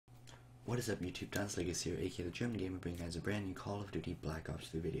What is up YouTube, Dance Legacy here, aka the German Gamer, bringing you guys a brand new Call of Duty Black Ops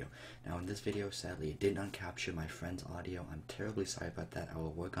 3 video. Now in this video, sadly, it did not capture my friend's audio. I'm terribly sorry about that. I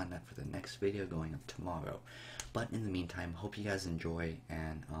will work on that for the next video going up tomorrow. But in the meantime, hope you guys enjoy,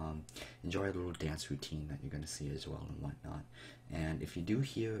 and enjoy a little dance routine that you're going to see as well and whatnot. And if you do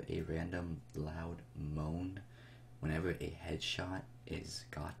hear a random loud moan whenever a headshot is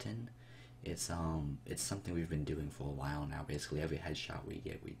gotten, it's something we've been doing for a while now. Basically every headshot we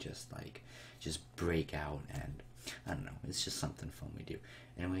get, we just break out, and I don't know, it's just something fun we do.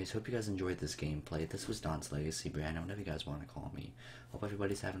 Anyways, hope you guys enjoyed this gameplay. This was Dance Legacy, Brandon, whatever you guys want to call me. Hope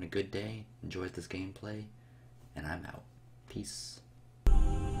everybody's having a good day, enjoyed this gameplay, and I'm out. Peace.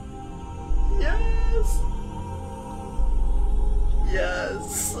 Yes!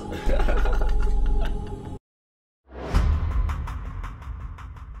 Yes!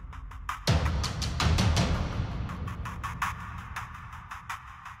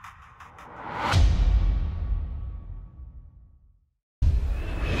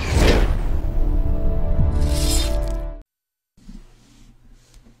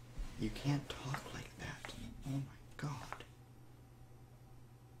 You can't talk like that. Oh my god.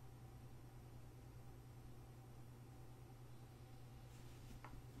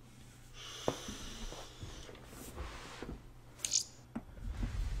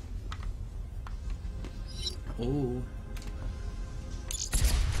 Ooh.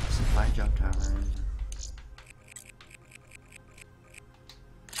 Supply drop time.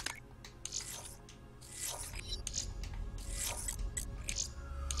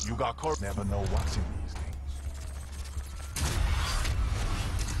 You got caught. Never know what's in these things.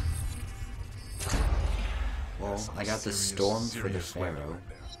 Well, I got the Storm for the Pharaoh.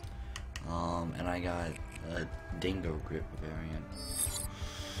 And I got a Dingo Grip variant.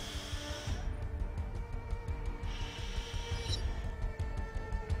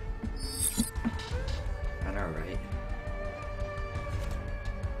 I know, right?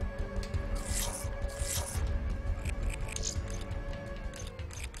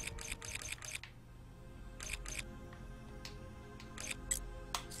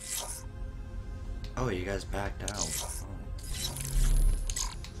 Oh, you guys backed out. Oh.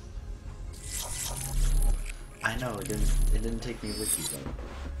 I know, it didn't take me with you though.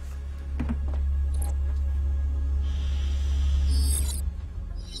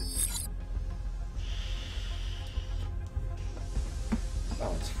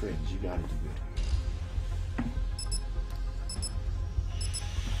 Oh, it's Fringe, you gotta do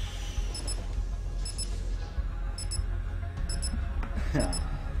it.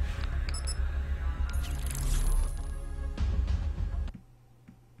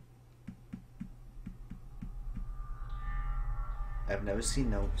 I've never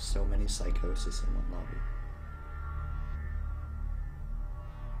seen so many psychosis in one lobby.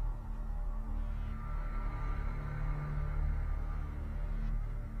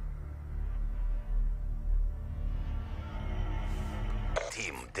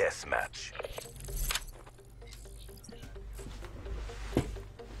 Team deathmatch.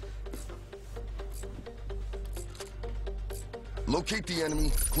 Locate the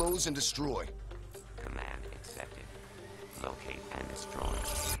enemy, close and destroy. Command accepted. Locate and destroy.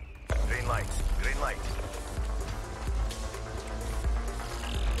 Green light. Green light.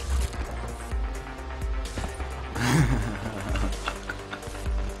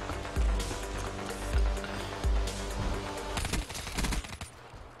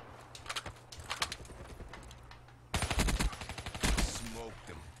 Smoke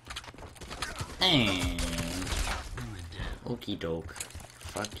them. And okie doke.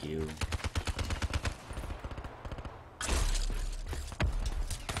 Fuck you.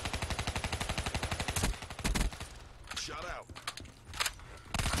 Shut out.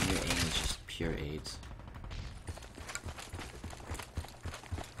 Your aim is just pure AIDS.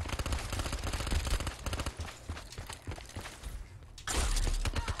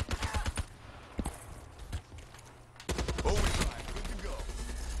 Overdrive, good to go.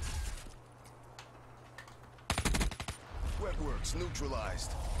 Webworks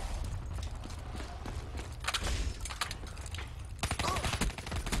neutralized.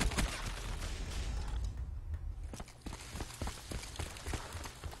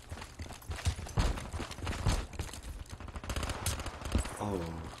 Oh.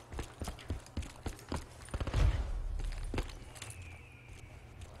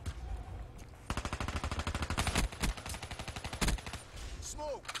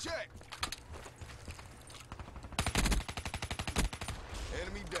 Smoke, check.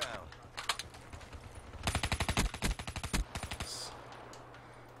 Enemy down.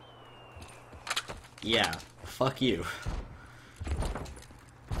 Yeah, fuck you.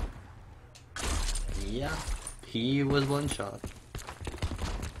 Yeah, he was one shot.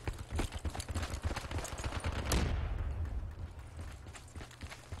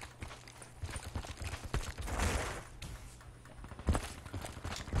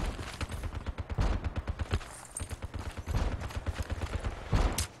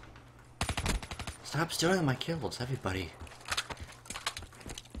 Stop stealing my kills, everybody.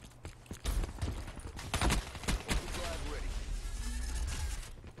 Overdrive ready.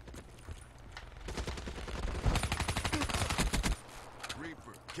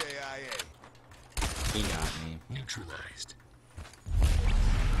 Reaper, KIA. He got me. Neutralized.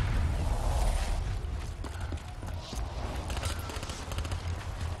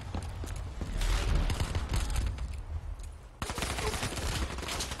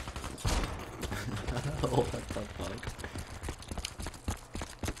 Oh, what the fuck?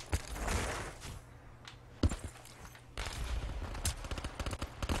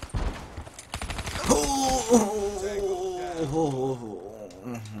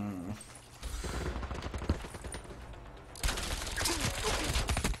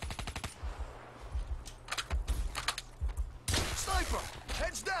 Sniper!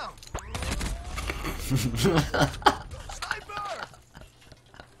 Heads down! Sniper!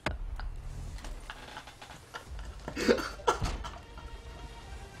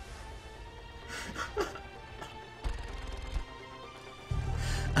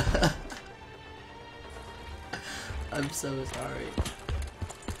 I'm so sorry.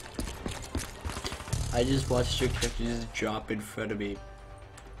 I just watched your character just drop in front of me.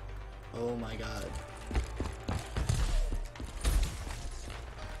 Oh my god.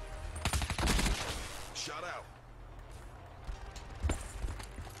 Shot out.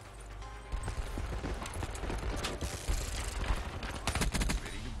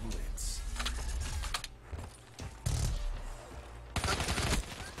 Ready to blitz.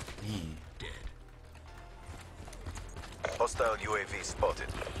 Me. Hostile UAV spotted.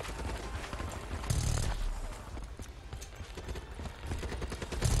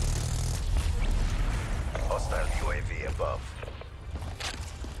 Hostile UAV above.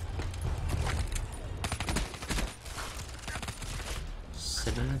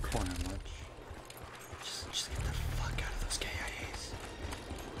 Sit in the corner much. Just get the fuck out of those KIAs.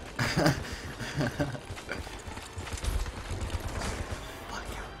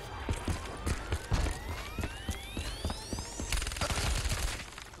 Fuck out.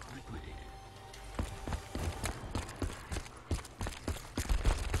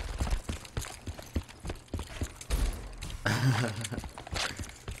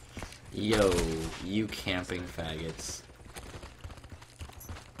 Yo, you camping faggots.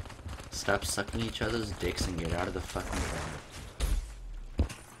 Stop sucking each other's dicks and get out of the fucking ground.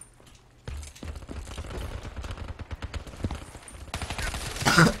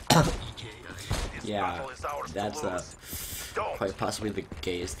 Yeah, that's quite possibly the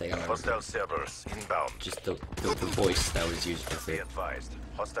gayest thing I've ever Hostile heard. servers inbound. Just the voice that was used with Be it. advised.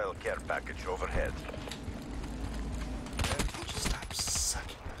 Hostile care package overhead. Just stop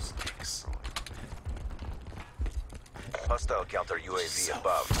sucking those dicks. Hostile counter UAV So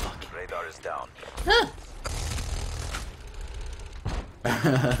above. fucking Radar is down.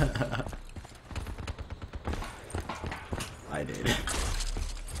 I did.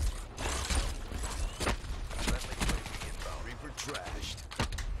 Friendly UAV inbound. Reaper trashed.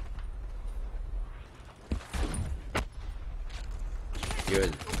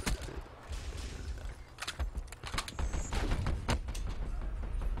 Good.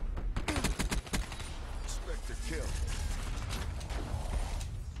 Spectre kill.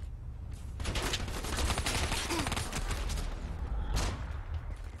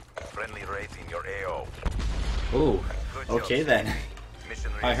 Friendly raid in your AO. Ooh. Good job, Okay team. then.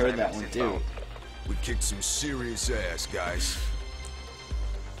 Mission I heard that reassignments one too. inbound. We kicked some serious ass, guys.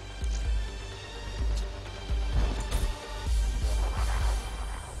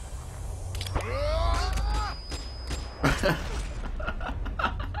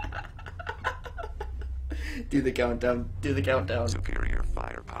 Do the countdown. Do the countdown. Superior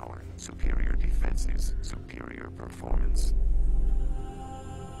firepower, superior defenses, superior performance.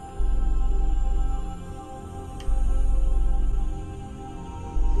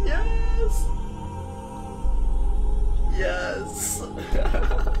 Yes. Yes.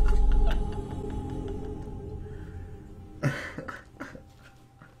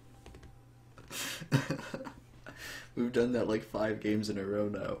 We've done that like 5 games in a row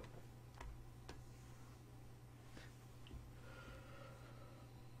now.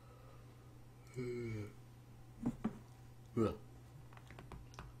 Ugh.